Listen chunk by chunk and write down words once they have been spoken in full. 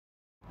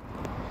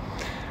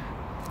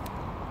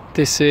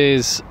This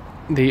is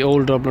the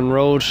Old Dublin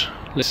Road,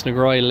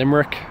 Lisnagroy,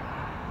 Limerick.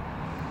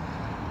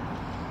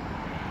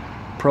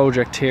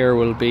 Project here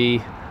will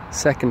be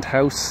second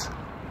house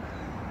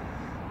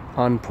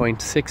on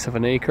 0.6 of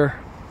an acre.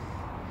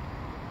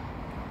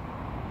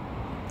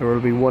 There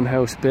will be one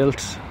house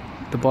built.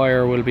 The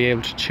buyer will be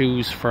able to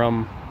choose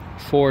from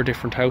 4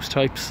 different house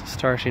types,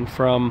 starting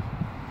from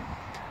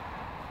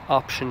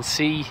option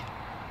C,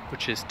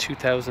 which is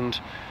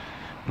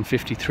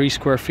 2,053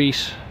 square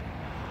feet,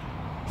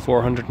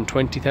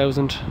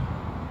 420,000.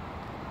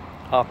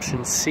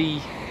 Option C,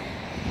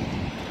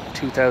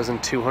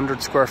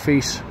 2,200 square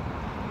feet,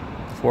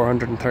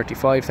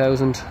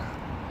 435,000.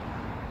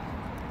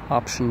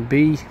 Option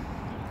B,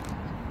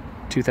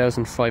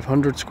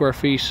 2,500 square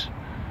feet,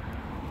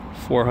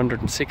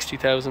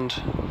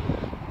 460,000.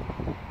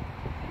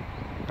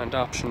 And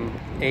option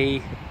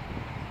A,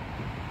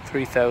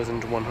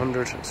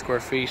 3,100 square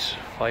feet,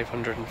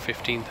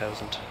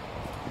 515,000.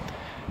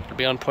 It'll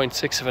be on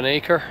 0.6 of an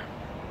acre.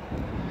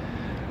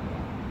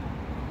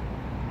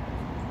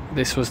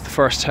 This was the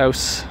first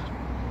house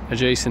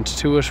adjacent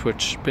to it,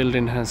 which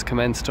building has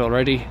commenced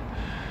already.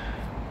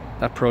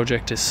 That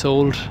project is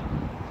sold.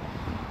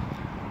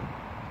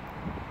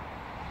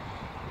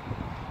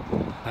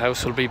 The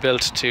house will be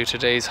built to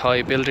today's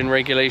high building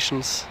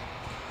regulations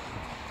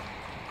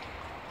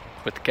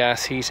with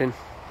gas heating.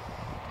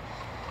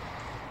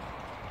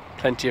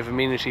 Plenty of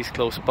amenities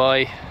close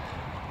by.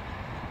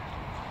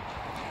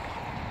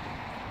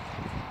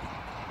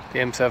 The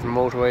M7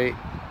 motorway,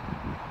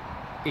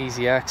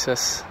 easy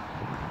access.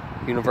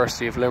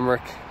 University of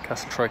Limerick,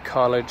 Castletroy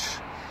College,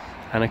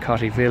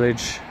 Anacotty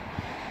Village,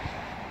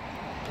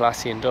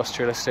 Plassey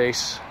Industrial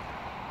Estate.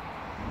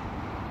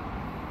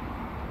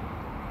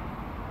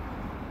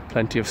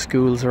 Plenty of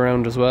schools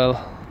around as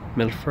well.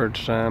 Milford,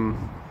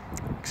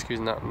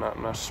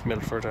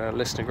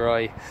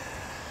 Lisnagroy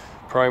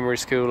Primary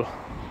School,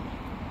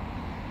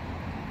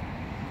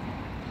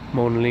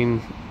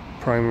 Monaleen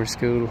Primary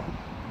School,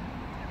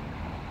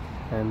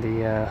 and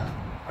the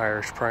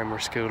Irish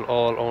Primary School,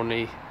 all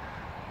only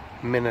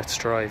minutes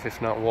drive, if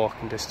not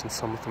walking distance,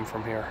 some of them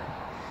from here.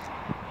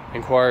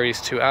 Inquiries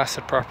to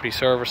Asset Property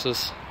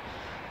Services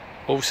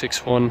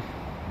 061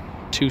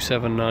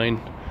 279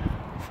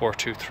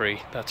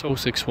 423. That's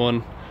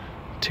 061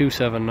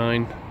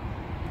 279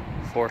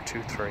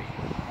 423.